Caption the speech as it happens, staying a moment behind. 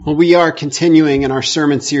Well, we are continuing in our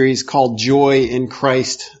sermon series called Joy in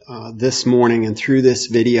Christ this morning and through this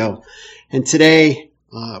video. And today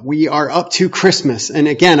we are up to Christmas. And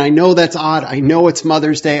again, I know that's odd. I know it's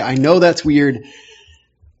Mother's Day. I know that's weird.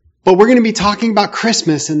 But we're going to be talking about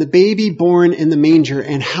Christmas and the baby born in the manger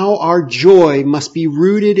and how our joy must be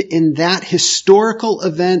rooted in that historical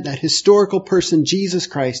event, that historical person, Jesus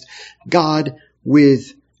Christ, God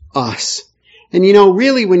with us. And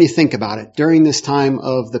really when you think about it, during this time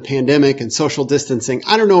of the pandemic and social distancing,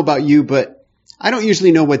 I don't know about you, but I don't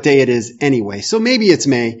usually know what day it is anyway. So maybe it's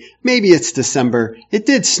May, maybe it's December. It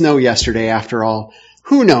did snow yesterday after all.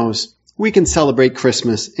 Who knows? We can celebrate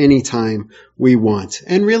Christmas anytime we want.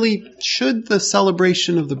 And really, should the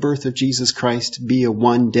celebration of the birth of Jesus Christ be a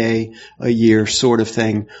one day a year sort of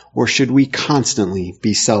thing, or should we constantly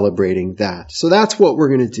be celebrating that? So that's what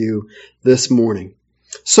we're going to do this morning.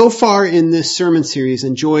 So far in this sermon series,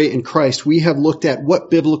 in Joy in Christ, we have looked at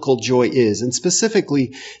what biblical joy is, and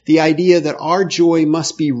specifically the idea that our joy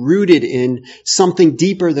must be rooted in something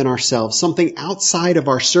deeper than ourselves, something outside of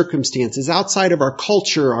our circumstances, outside of our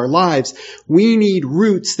culture, our lives. We need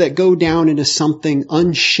roots that go down into something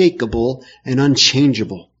unshakable and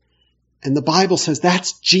unchangeable. And the Bible says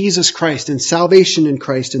that's Jesus Christ and salvation in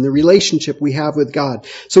Christ and the relationship we have with God.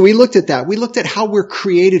 So we looked at that. We looked at how we're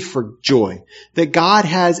created for joy, that God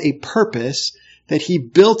has a purpose that He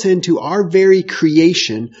built into our very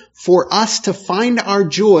creation for us to find our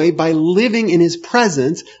joy by living in His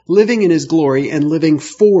presence, living in His glory, and living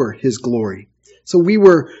for His glory. So we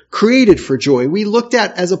were created for joy. We looked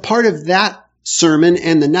at, as a part of that sermon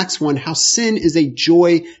and the next one, how sin is a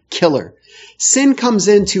joy killer. Sin comes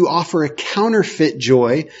in to offer a counterfeit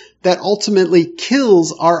joy that ultimately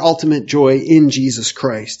kills our ultimate joy in Jesus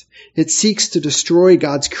Christ. It seeks to destroy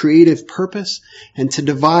God's creative purpose and to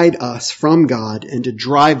divide us from God and to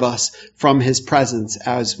drive us from His presence,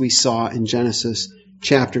 as we saw in Genesis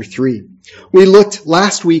chapter 3. We looked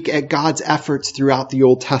last week at God's efforts throughout the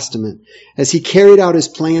Old Testament as He carried out His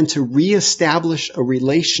plan to reestablish a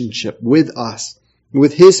relationship with us,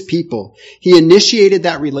 with His people. He initiated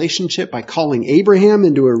that relationship by calling Abraham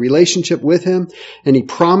into a relationship with Him, and He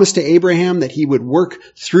promised to Abraham that He would work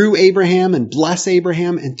through Abraham and bless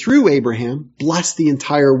Abraham, and through Abraham bless the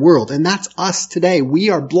entire world. And that's us today. We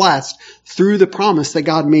are blessed through the promise that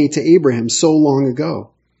God made to Abraham so long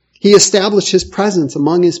ago. He established His presence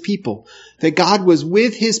among His people, that God was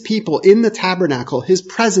with His people in the tabernacle, His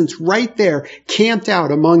presence right there camped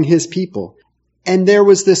out among His people. And there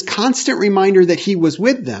was this constant reminder that He was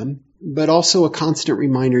with them, but also a constant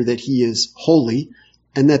reminder that He is holy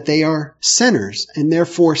and that they are sinners and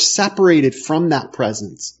therefore separated from that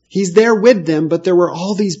presence. He's there with them, but there were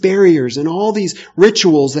all these barriers and all these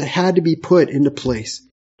rituals that had to be put into place.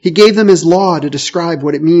 He gave them His law to describe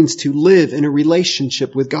what it means to live in a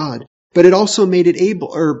relationship with God. But it also made it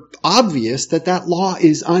obvious that that law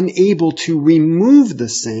is unable to remove the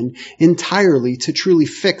sin entirely to truly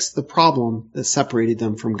fix the problem that separated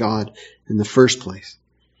them from God in the first place.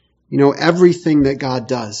 Everything that God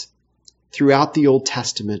does throughout the Old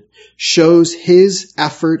Testament shows His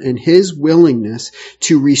effort and His willingness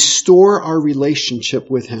to restore our relationship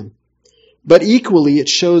with Him. But equally, it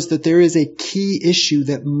shows that there is a key issue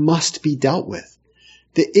that must be dealt with.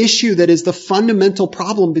 The issue that is the fundamental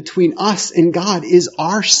problem between us and God is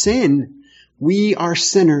our sin. We are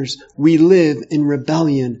sinners. We live in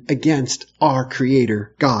rebellion against our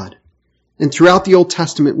Creator, God. And throughout the Old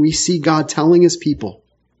Testament, we see God telling His people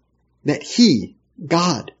that He,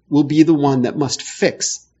 God, will be the one that must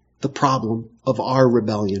fix the problem of our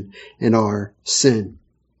rebellion and our sin.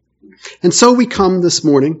 And so we come this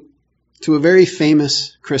morning to a very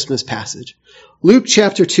famous Christmas passage. Luke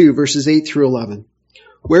chapter 2, verses 8 through 11.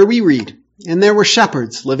 Where we read, "And there were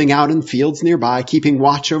shepherds living out in fields nearby, keeping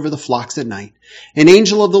watch over the flocks at night. An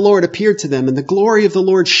angel of the Lord appeared to them, and the glory of the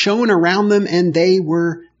Lord shone around them, and they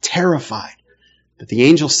were terrified. But the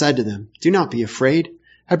angel said to them, 'Do not be afraid.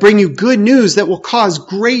 I bring you good news that will cause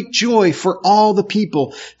great joy for all the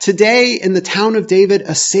people. Today in the town of David,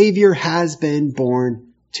 a Savior has been born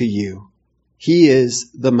to you. He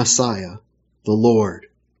is the Messiah, the Lord.'"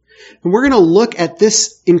 And we're going to look at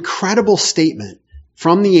this incredible statement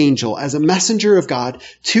from the angel as a messenger of God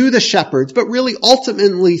to the shepherds, but really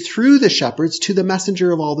ultimately through the shepherds to the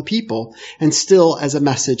messenger of all the people, and still as a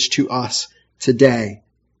message to us today.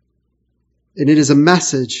 And it is a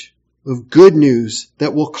message of good news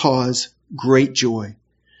that will cause great joy.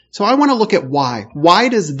 So I want to look at why. Why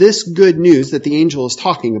does this good news that the angel is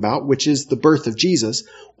talking about, which is the birth of Jesus,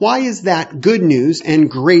 why is that good news and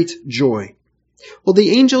great joy? Well,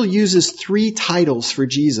 the angel uses three titles for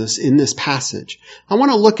Jesus in this passage. I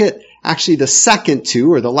want to look at actually the second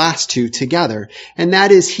two, or the last two together, and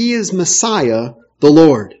that is, he is Messiah, the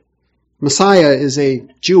Lord. Messiah is a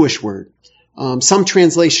Jewish word. Some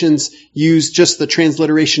translations use just the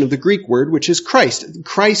transliteration of the Greek word, which is Christ.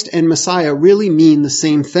 Christ and Messiah really mean the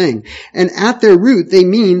same thing. And at their root, they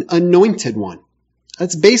mean anointed one.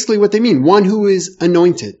 That's basically what they mean, one who is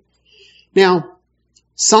anointed. Now,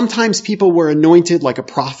 sometimes people were anointed like a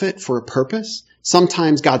prophet for a purpose.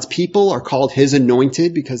 Sometimes God's people are called his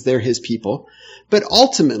anointed because they're his people. But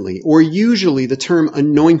ultimately, or usually, the term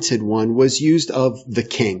anointed one was used of the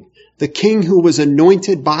king who was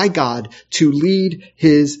anointed by God to lead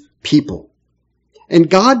his people. And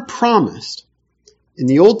God promised in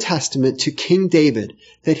the Old Testament to King David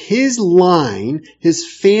that his line,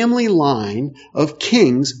 his family line of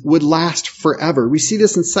kings would last forever. We see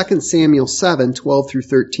this in 2 Samuel 7, 12 through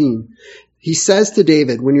 13. He says to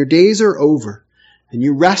David, "When your days are over and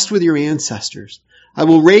you rest with your ancestors, I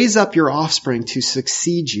will raise up your offspring to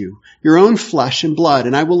succeed you, your own flesh and blood,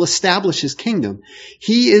 and I will establish his kingdom.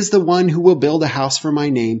 He is the one who will build a house for my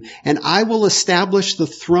name, and I will establish the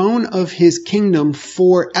throne of his kingdom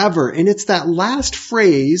forever." And it's that last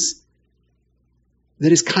phrase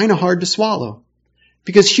that is kind of hard to swallow,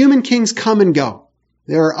 because human kings come and go.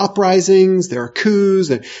 There are uprisings, there are coups,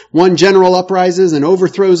 and one general uprises and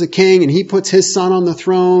overthrows a king, and he puts his son on the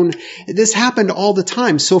throne. This happened all the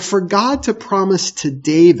time. So for God to promise to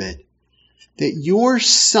David that your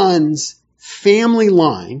son's family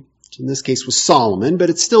line, which in this case was Solomon, but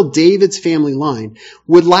it's still David's family line,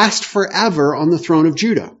 would last forever on the throne of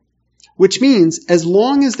Judah. Which means as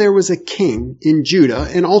long as there was a king in Judah,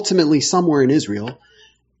 and ultimately somewhere in Israel,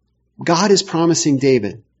 God is promising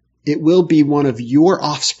David, it will be one of your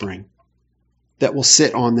offspring that will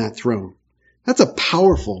sit on that throne. That's a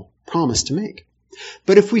powerful promise to make.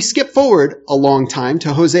 But if we skip forward a long time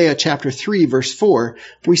to Hosea chapter 3, verse 4,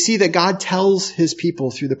 we see that God tells his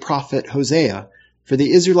people through the prophet Hosea, "For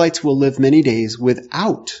the Israelites will live many days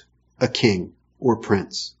without a king or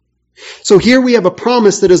prince." So here we have a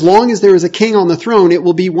promise that as long as there is a king on the throne, it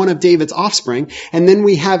will be one of David's offspring. And then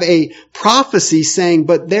we have a prophecy saying,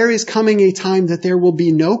 but there is coming a time that there will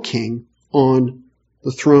be no king on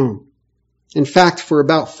the throne. In fact, for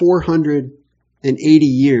about 480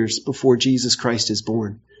 years before Jesus Christ is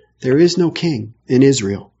born, there is no king in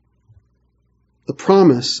Israel. The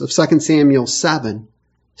promise of 2 Samuel 7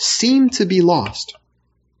 seemed to be lost.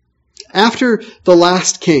 After the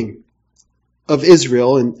last king of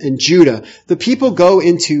Israel and Judah, the people go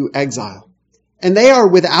into exile. And they are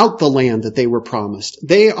without the land that they were promised.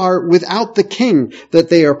 They are without the king that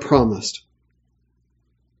they are promised.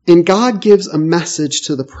 And God gives a message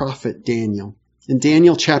to the prophet Daniel in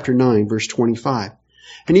Daniel chapter 9, verse 25.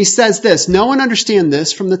 And he says this, "Know and understand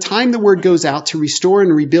this, from the time the word goes out to restore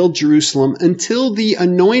and rebuild Jerusalem until the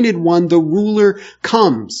anointed one, the ruler,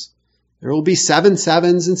 comes. There will be 7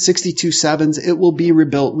 sevens and 62 sevens. It will be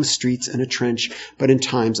rebuilt with streets and a trench, but in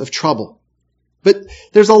times of trouble." But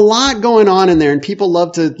there's a lot going on in there, and people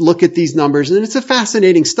love to look at these numbers, and it's a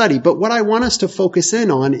fascinating study. But what I want us to focus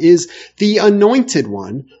in on is the anointed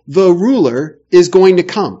one, the ruler, is going to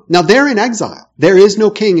come. Now, they're in exile. There is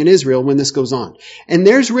no king in Israel when this goes on. And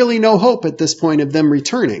there's really no hope at this point of them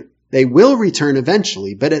returning. They will return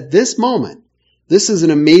eventually, but at this moment, this is an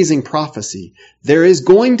amazing prophecy. There is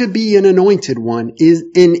going to be an anointed one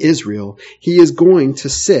in Israel. He is going to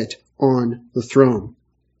sit on the throne.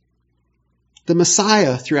 The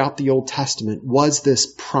Messiah throughout the Old Testament was this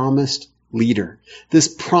promised leader, this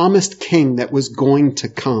promised king that was going to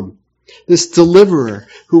come, this deliverer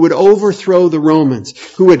who would overthrow the Romans,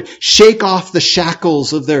 who would shake off the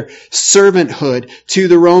shackles of their servanthood to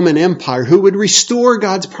the Roman Empire, who would restore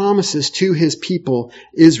God's promises to his people,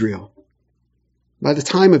 Israel. By the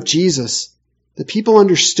time of Jesus, the people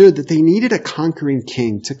understood that they needed a conquering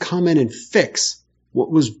king to come in and fix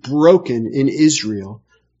what was broken in Israel,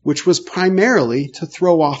 which was primarily to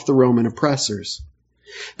throw off the Roman oppressors.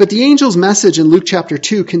 But the angel's message in Luke chapter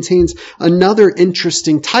 2 contains another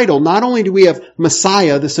interesting title. Not only do we have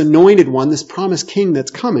Messiah, this anointed one, this promised king that's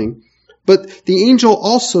coming, but the angel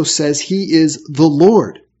also says he is the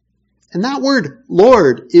Lord. And that word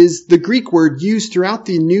Lord is the Greek word used throughout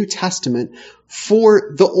the New Testament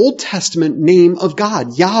for the Old Testament name of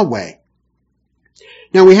God, Yahweh.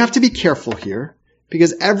 Now we have to be careful here,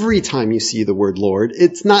 because every time you see the word Lord,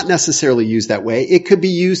 it's not necessarily used that way. It could be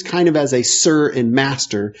used kind of as a sir and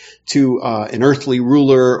master to an earthly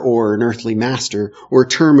ruler or an earthly master, or a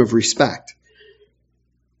term of respect.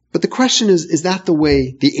 But the question is that the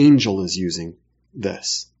way the angel is using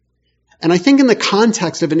this? And I think in the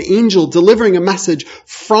context of an angel delivering a message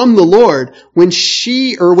from the Lord, when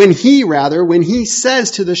he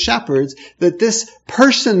says to the shepherds that this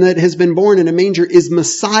person that has been born in a manger is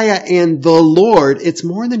Messiah and the Lord, it's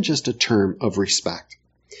more than just a term of respect.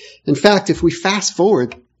 In fact, if we fast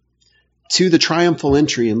forward to the triumphal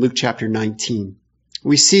entry in Luke chapter 19,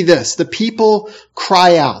 we see this. The people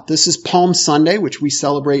cry out. This is Palm Sunday, which we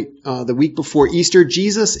celebrate the week before Easter.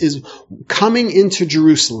 Jesus is coming into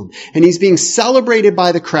Jerusalem, and he's being celebrated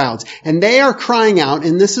by the crowds. And they are crying out,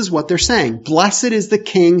 and this is what they're saying. Blessed is the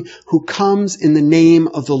King who comes in the name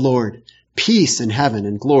of the Lord. Peace in heaven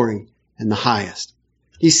and glory in the highest.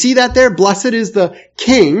 You see that there? Blessed is the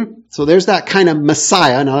King. So there's that kind of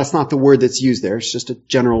Messiah. Now that's not the word that's used there. It's just a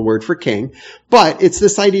general word for king. But it's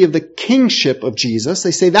this idea of the kingship of Jesus.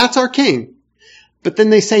 They say that's our king. But then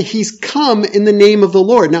they say he's come in the name of the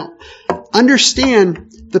Lord. Now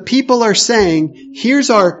understand, the people are saying, here's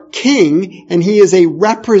our king, and he is a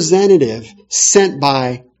representative sent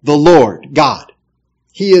by the Lord, God.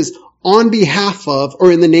 He is on behalf of or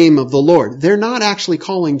in the name of the Lord. They're not actually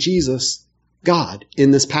calling Jesus God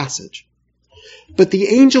in this passage. But the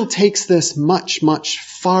angel takes this much, much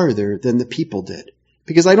farther than the people did.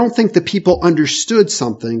 Because I don't think the people understood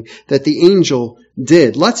something that the angel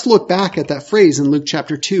did. Let's look back at that phrase in Luke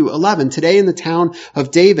chapter 2:11. Today in the town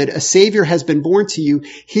of David, a Savior has been born to you.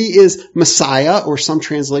 He is Messiah, or some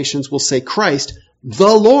translations will say Christ,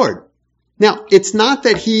 the Lord. Now, it's not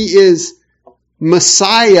that he is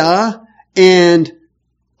Messiah and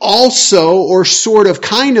also or sort of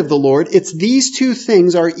kind of the Lord. It's these two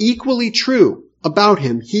things are equally true about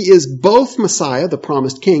him. He is both Messiah, the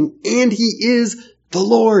promised king, and he is the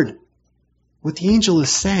Lord. What the angel is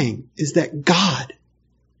saying is that God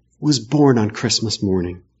was born on Christmas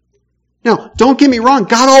morning. Now, don't get me wrong,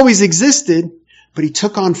 God always existed, but he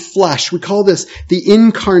took on flesh. We call this the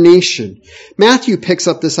incarnation. Matthew picks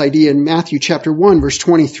up this idea in Matthew chapter 1, verse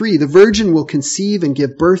 23. The virgin will conceive and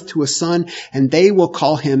give birth to a son, and they will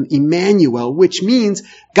call him Emmanuel, which means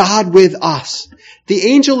God with us. The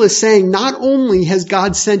angel is saying not only has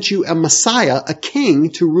God sent you a Messiah, a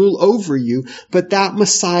king to rule over you, but that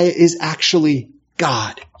Messiah is actually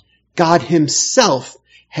God. God himself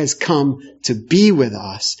has come to be with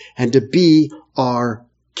us and to be our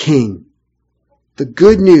king. The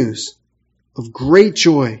good news of great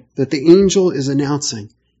joy that the angel is announcing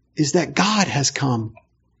is that God has come.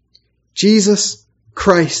 Jesus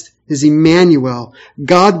Christ is Emmanuel,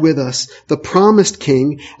 God with us, the promised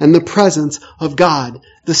King, and the presence of God.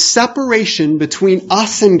 The separation between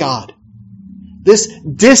us and God. This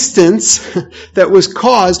distance that was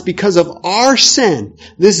caused because of our sin,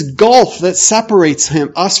 this gulf that separates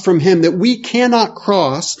us from him that we cannot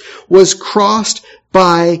cross, was crossed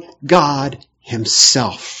by God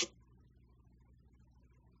himself.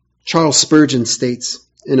 Charles Spurgeon states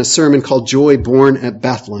in a sermon called Joy Born at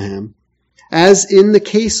Bethlehem, as in the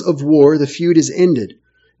case of war, the feud is ended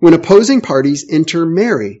when opposing parties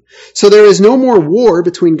intermarry. So there is no more war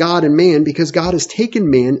between God and man because God has taken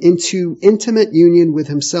man into intimate union with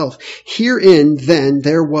himself. Herein, then,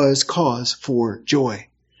 there was cause for joy.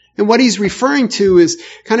 And what he's referring to is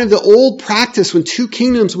kind of the old practice when two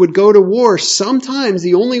kingdoms would go to war. Sometimes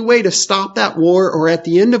the only way to stop that war, or at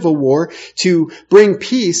the end of a war, to bring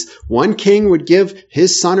peace, one king would give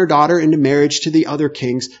his son or daughter into marriage to the other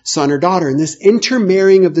king's son or daughter. And this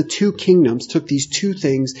intermarrying of the two kingdoms took these two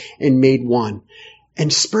things and made one.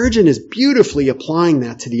 And Spurgeon is beautifully applying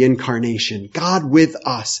that to the incarnation. God with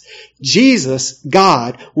us. Jesus,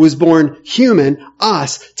 God, was born human,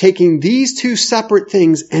 us, taking these two separate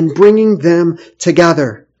things and bringing them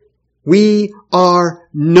together. We are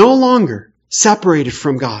no longer separated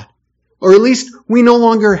from God. Or at least we no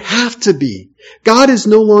longer have to be. God is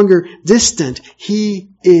no longer distant.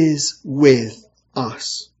 He is with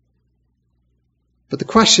us. But the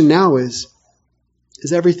question now is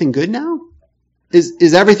everything good now?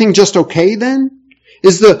 Is everything just okay then?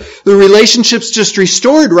 Is the relationships just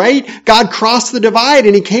restored, right? God crossed the divide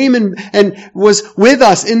and he came and was with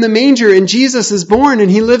us in the manger, and Jesus is born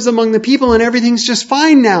and he lives among the people and everything's just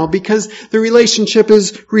fine now because the relationship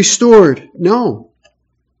is restored. No,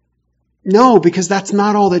 because that's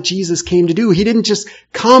not all that Jesus came to do. He didn't just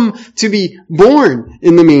come to be born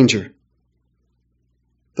in the manger.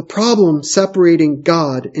 The problem separating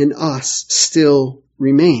God and us still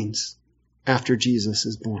remains after Jesus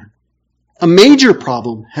is born. A major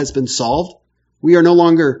problem has been solved. We are no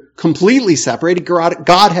longer completely separated.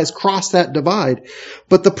 God has crossed that divide.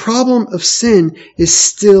 But the problem of sin is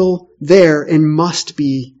still there and must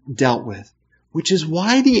be dealt with, which is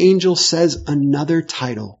why the angel says another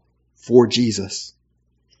title for Jesus.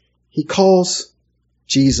 He calls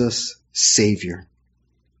Jesus Savior.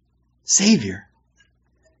 Savior.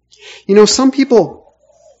 You know, some people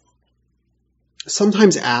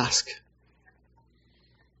sometimes ask,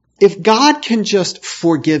 if God can just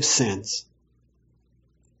forgive sins,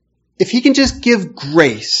 if he can just give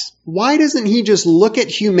grace, why doesn't he just look at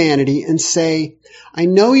humanity and say, I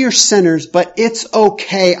know you're sinners, but it's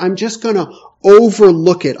okay. I'm just going to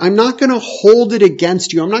overlook it. I'm not going to hold it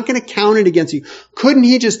against you. I'm not going to count it against you. Couldn't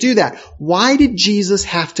he just do that? Why did Jesus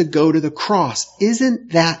have to go to the cross?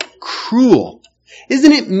 Isn't that cruel?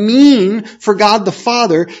 Isn't it mean for God the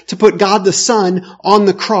Father to put God the Son on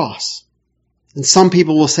the cross? And some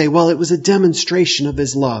people will say, well, it was a demonstration of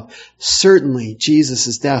his love. Certainly,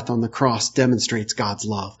 Jesus' death on the cross demonstrates God's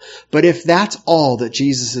love. But if that's all that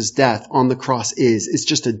Jesus' death on the cross is, it's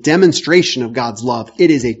just a demonstration of God's love.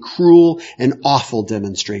 It is a cruel and awful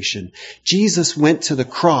demonstration. Jesus went to the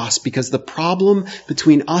cross because the problem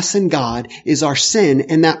between us and God is our sin,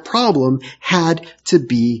 and that problem had to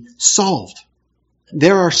be solved.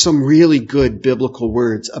 There are some really good biblical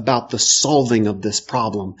words about the solving of this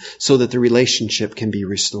problem so that the relationship can be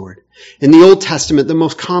restored. In the Old Testament, the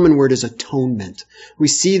most common word is atonement. We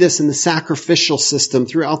see this in the sacrificial system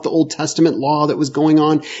throughout the Old Testament law that was going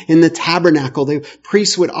on in the tabernacle. The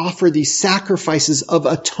priests would offer these sacrifices of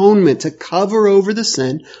atonement to cover over the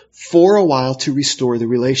sin for a while to restore the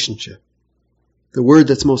relationship. The word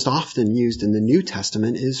that's most often used in the New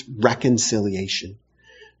Testament is reconciliation.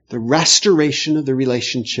 The restoration of the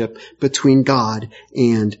relationship between God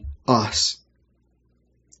and us.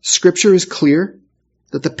 Scripture is clear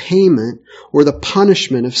that the payment or the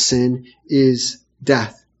punishment of sin is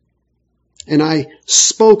death. And I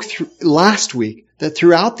spoke last week that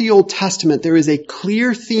throughout the Old Testament there is a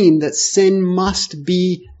clear theme that sin must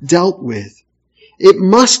be dealt with. It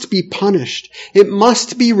must be punished. It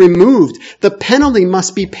must be removed. The penalty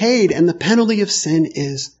must be paid, and the penalty of sin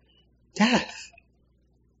is death.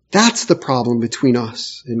 That's the problem between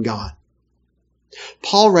us and God.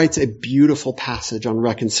 Paul writes a beautiful passage on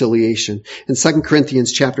reconciliation in 2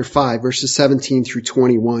 Corinthians chapter 5, verses 17 through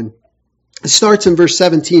 21. It starts in verse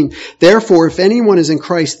 17. Therefore, if anyone is in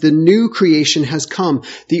Christ, the new creation has come.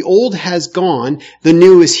 The old has gone, the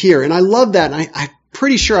new is here. And I love that. I'm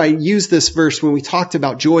pretty sure I used this verse when we talked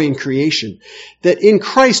about joy in creation. That in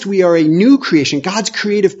Christ we are a new creation. God's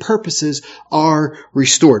creative purposes are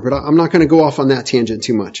restored. But I'm not going to go off on that tangent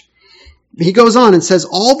too much. He goes on and says,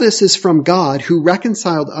 all this is from God who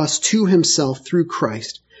reconciled us to himself through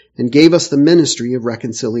Christ and gave us the ministry of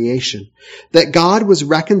reconciliation. That God was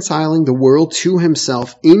reconciling the world to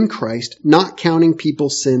himself in Christ, not counting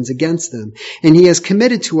people's sins against them. And he has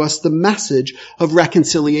committed to us the message of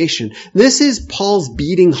reconciliation. This is Paul's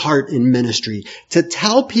beating heart in ministry, to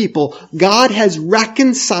tell people God has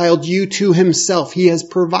reconciled you to himself. He has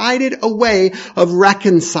provided a way of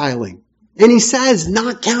reconciling. And he says,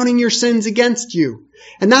 not counting your sins against you.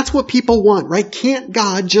 And that's what people want, right? Can't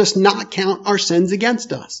God just not count our sins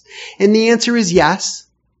against us? And the answer is yes,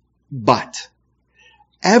 but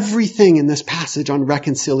everything in this passage on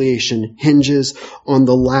reconciliation hinges on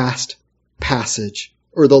the last passage,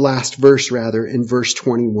 or the last verse rather, in verse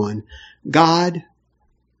 21.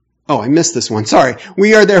 I missed this one. Sorry.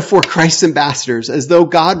 We are therefore Christ's ambassadors, as though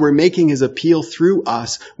God were making his appeal through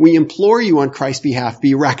us. We implore you on Christ's behalf,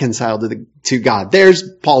 be reconciled to God. There's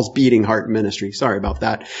Paul's beating heart ministry. Sorry about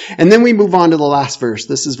that. And then we move on to the last verse.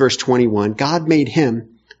 This is verse 21. God made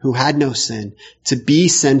him who had no sin to be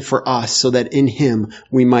sin for us, so that in him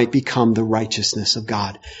we might become the righteousness of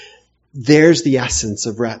God. There's the essence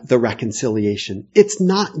of the reconciliation. It's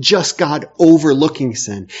not just God overlooking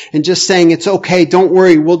sin and just saying, it's okay, don't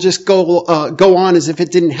worry, we'll just go on as if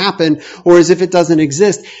it didn't happen or as if it doesn't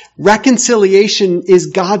exist. Reconciliation is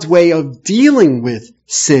God's way of dealing with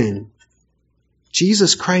sin.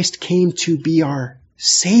 Jesus Christ came to be our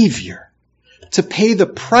Savior, to pay the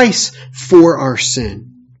price for our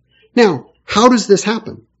sin. Now, how does this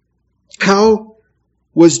happen? How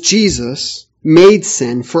was Jesus made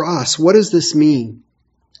sin for us? What does this mean?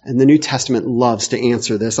 And the New Testament loves to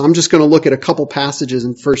answer this. I'm just going to look at a couple passages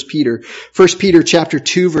in 1 Peter. 1 Peter chapter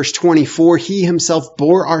 2 verse 24, he himself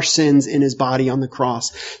bore our sins in his body on the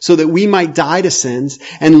cross, so that we might die to sins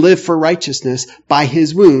and live for righteousness. By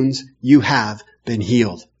his wounds you have been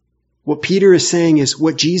healed. What Peter is saying is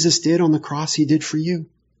what Jesus did on the cross, he did for you.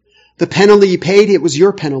 The penalty he paid, it was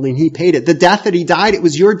your penalty and he paid it. The death that he died, it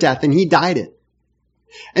was your death and he died it.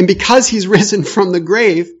 And because he's risen from the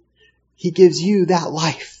grave, he gives you that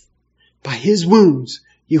life. By his wounds,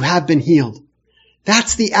 you have been healed.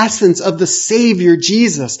 That's the essence of the Savior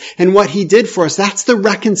Jesus and what He did for us. That's the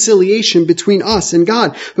reconciliation between us and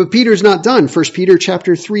God. But Peter's not done. 1 Peter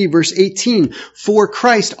chapter 3 verse 18. For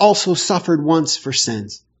Christ also suffered once for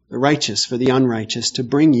sins, the righteous for the unrighteous, to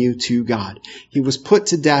bring you to God. He was put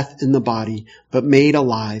to death in the body, but made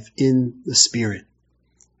alive in the Spirit.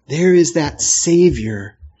 There is that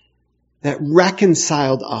Savior that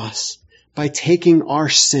reconciled us by taking our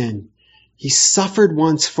sin. He suffered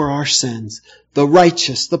once for our sins, the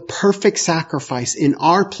righteous, the perfect sacrifice in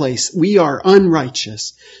our place. We are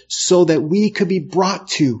unrighteous, so that we could be brought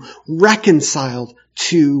to, reconciled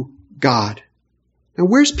to God. Now,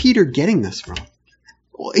 where's Peter getting this from?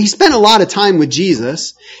 Well, he spent a lot of time with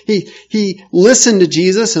Jesus. He listened to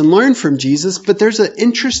Jesus and learned from Jesus, but there's an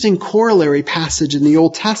interesting corollary passage in the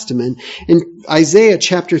Old Testament in Isaiah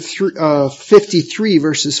chapter 53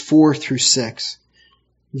 verses 4 through 6.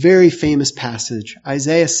 Very famous passage.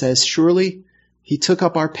 Isaiah says, surely He took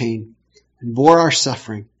up our pain and bore our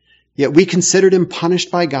suffering. Yet we considered Him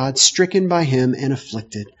punished by God, stricken by Him and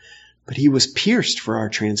afflicted. But He was pierced for our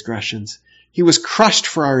transgressions. He was crushed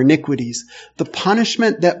for our iniquities. The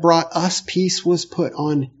punishment that brought us peace was put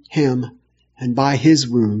on Him, and by His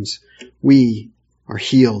wounds we are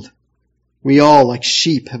healed. We all, like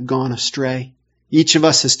sheep, have gone astray. Each of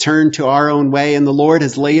us has turned to our own way, and the Lord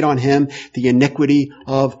has laid on Him the iniquity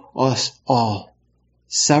of us all.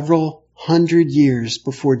 Several hundred years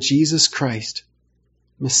before Jesus Christ,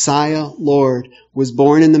 Messiah, Lord, was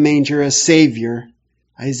born in the manger as Savior,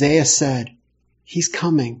 Isaiah said, He's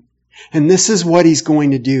coming. And this is what He's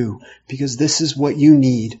going to do, because this is what you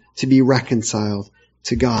need to be reconciled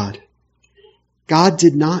to God. God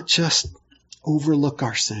did not just overlook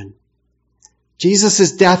our sin.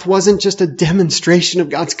 Jesus' death wasn't just a demonstration of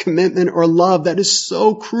God's commitment or love. That is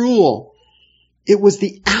so cruel. It was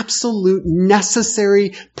the absolute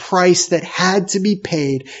necessary price that had to be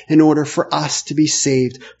paid in order for us to be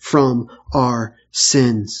saved from our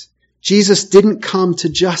sins. Jesus didn't come to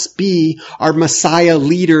just be our Messiah,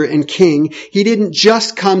 leader, and king. He didn't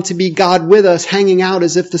just come to be God with us, hanging out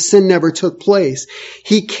as if the sin never took place.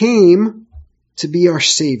 He came to be our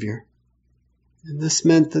Savior. And this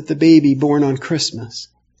meant that the baby born on Christmas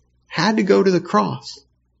had to go to the cross,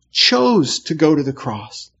 chose to go to the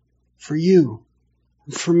cross for you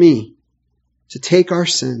and for me, to take our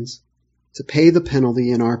sins, to pay the penalty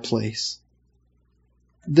in our place.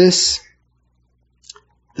 This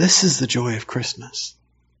is the joy of Christmas.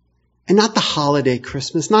 And not the holiday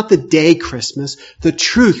Christmas, not the day Christmas, the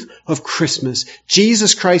truth of Christmas.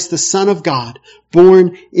 Jesus Christ, the Son of God,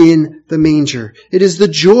 born in the manger. It is the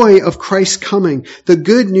joy of Christ's coming, the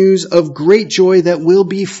good news of great joy that will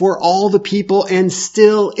be for all the people and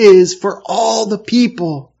still is for all the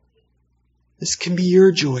people. This can be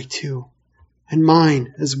your joy too, and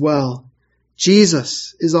mine as well.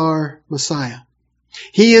 Jesus is our Messiah.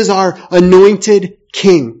 He is our anointed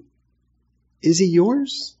King. Is He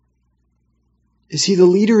yours? Is He the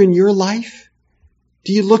leader in your life?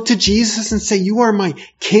 Do you look to Jesus and say, you are my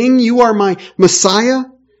King, you are my Messiah?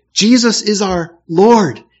 Jesus is our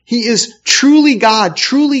Lord. He is truly God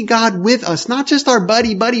with us. Not just our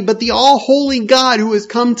buddy, but the all-holy God who has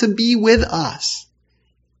come to be with us.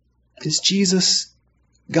 Is Jesus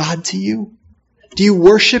God to you? Do you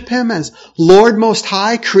worship Him as Lord Most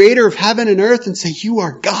High, Creator of heaven and earth, and say, you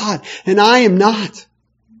are God and I am not?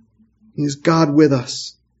 He is God with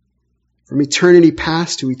us. From eternity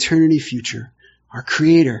past to eternity future, our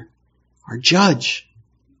Creator, our Judge,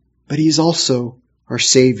 but He's also our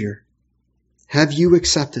Savior. Have you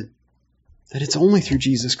accepted that it's only through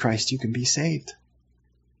Jesus Christ you can be saved?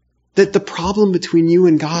 That the problem between you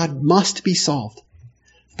and God must be solved,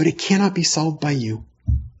 but it cannot be solved by you.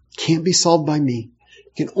 It can't be solved by me.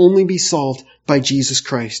 It can only be solved by Jesus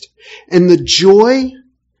Christ. And the joy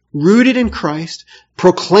rooted in Christ,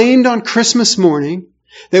 proclaimed on Christmas morning,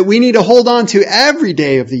 that we need to hold on to every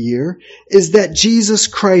day of the year, is that Jesus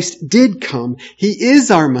Christ did come. He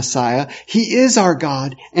is our Messiah. He is our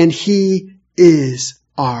God, and He is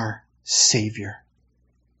our Savior.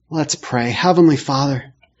 Let's pray. Heavenly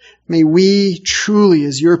Father, may we truly,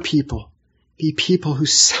 as your people, be people who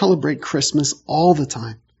celebrate Christmas all the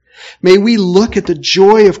time. May we look at the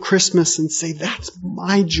joy of Christmas and say, that's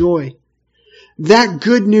my joy. That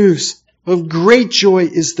good news of great joy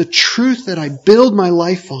is the truth that I build my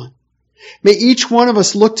life on. May each one of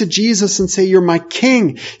us look to Jesus and say, you're my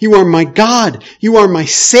King, you are my God, you are my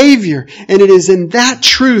Savior. And it is in that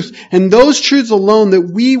truth and those truths alone that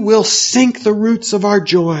we will sink the roots of our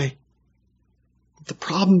joy. The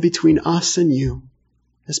problem between us and you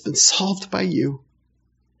has been solved by you.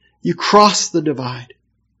 You crossed the divide,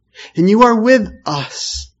 and you are with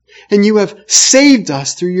us. And you have saved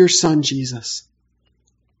us through your Son, Jesus.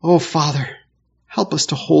 Oh, Father, help us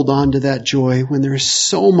to hold on to that joy when there is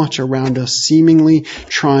so much around us seemingly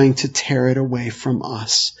trying to tear it away from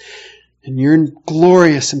us. In your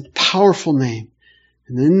glorious and powerful name,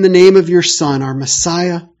 and in the name of your Son, our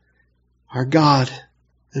Messiah, our God,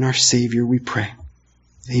 and our Savior, we pray.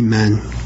 Amen.